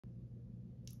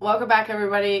Welcome back,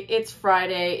 everybody. It's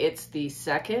Friday. It's the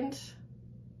 2nd.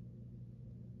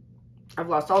 I've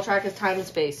lost all track of time and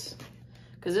space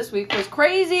because this week was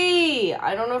crazy.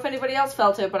 I don't know if anybody else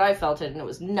felt it, but I felt it, and it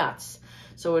was nuts.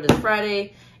 So it is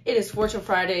Friday. It is Fortune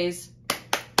Fridays.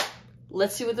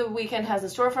 Let's see what the weekend has in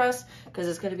store for us, because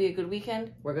it's going to be a good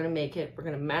weekend. We're going to make it. We're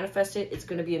going to manifest it. It's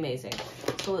going to be amazing.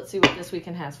 So let's see what this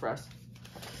weekend has for us.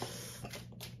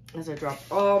 As I drop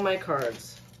all my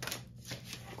cards.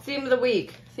 Theme of the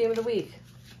week. Theme of the week.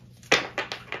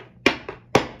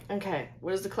 Okay,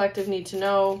 what does the collective need to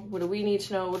know? What do we need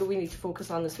to know? What do we need to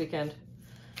focus on this weekend?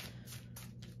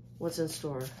 What's in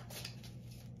store?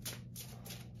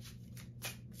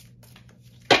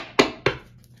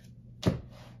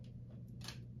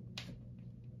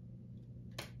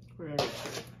 We're gonna read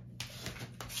through.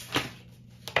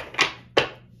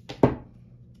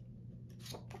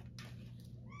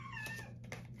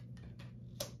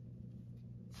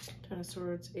 Ten of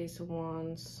Swords, Ace of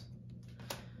Wands,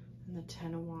 and the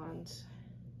Ten of Wands.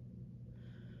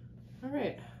 All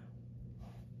right.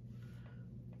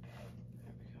 There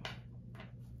we go.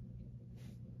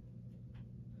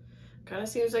 Kind of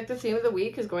seems like the theme of the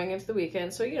week is going into the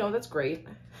weekend, so you know that's great.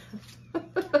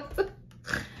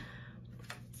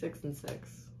 6 and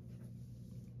 6.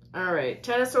 All right,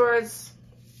 Ten of Swords.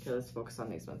 Okay, let's focus on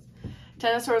these ones.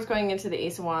 Ten of Swords going into the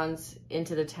Ace of Wands,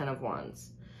 into the Ten of Wands.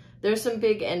 There's some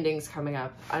big endings coming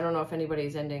up. I don't know if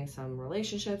anybody's ending some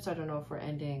relationships. I don't know if we're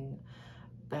ending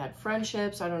bad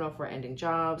friendships. I don't know if we're ending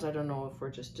jobs. I don't know if we're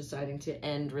just deciding to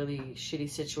end really shitty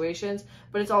situations.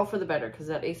 But it's all for the better, because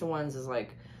that Ace of Wands is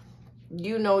like,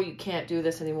 you know you can't do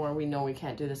this anymore. We know we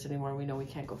can't do this anymore. We know we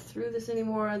can't go through this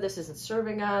anymore. This isn't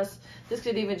serving us. This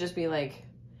could even just be like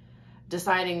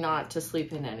deciding not to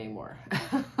sleep in anymore.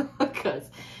 Because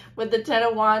with the Ten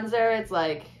of Wands there, it's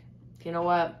like, you know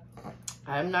what?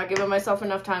 I'm not giving myself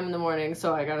enough time in the morning,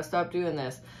 so I gotta stop doing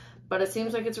this. But it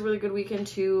seems like it's a really good weekend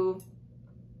to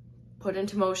put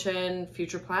into motion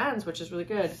future plans, which is really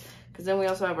good. Because then we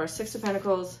also have our Six of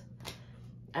Pentacles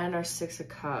and our Six of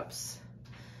Cups.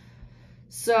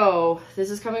 So this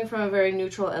is coming from a very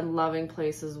neutral and loving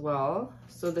place as well.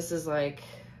 So this is like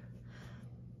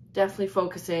definitely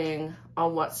focusing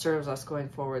on what serves us going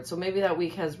forward. So maybe that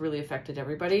week has really affected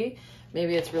everybody.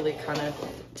 Maybe it's really kind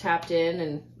of tapped in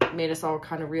and made us all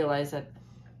kind of realize that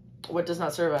what does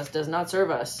not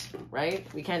serve us, right?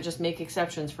 We can't just make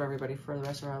exceptions for everybody for the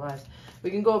rest of our lives.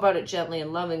 We can go about it gently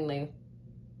and lovingly,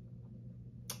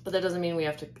 but that doesn't mean we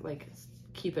have to like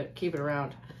keep it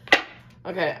around.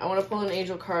 Okay, I want to pull an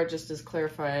angel card just as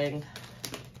clarifying.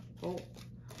 Oh,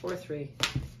 or 3.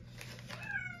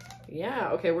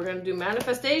 Yeah, okay, we're gonna do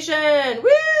manifestation.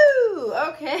 Woo!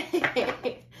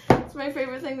 Okay. It's my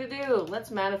favorite thing to do.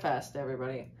 Let's manifest,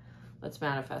 everybody. Let's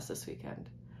manifest this weekend.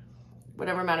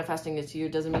 Whatever manifesting is to you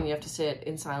doesn't mean you have to sit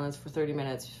in silence for 30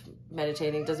 minutes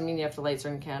meditating. Doesn't mean you have to light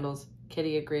certain candles.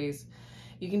 Kitty agrees.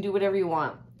 You can do whatever you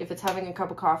want. If it's having a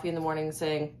cup of coffee in the morning and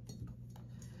saying,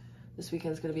 this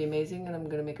weekend's going to be amazing and I'm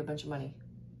going to make a bunch of money.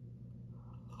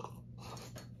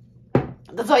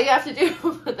 That's all you have to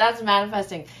do. That's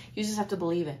manifesting. You just have to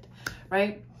believe it,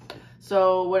 right?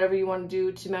 So whatever you want to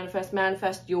do to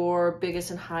manifest your biggest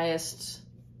and highest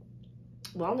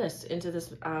wellness into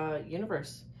this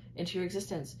universe, into your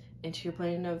existence, into your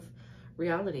plane of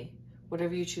reality.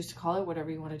 Whatever you choose to call it, whatever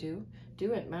you want to do,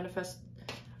 do it. Manifest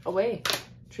away.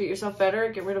 Treat yourself better.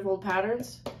 Get rid of old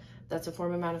patterns. That's a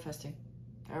form of manifesting.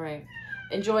 All right.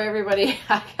 Enjoy, everybody.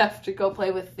 I have to go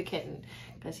play with the kitten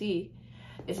because he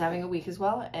is having a week as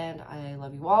well, and I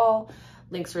love you all.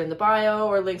 Links are in the bio,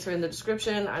 or links are in the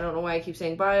description. I don't know why I keep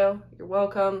saying bio. You're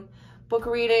welcome. Book a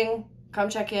reading. Come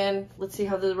check in. Let's see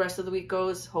how the rest of the week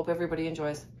goes. Hope everybody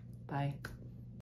enjoys. Bye.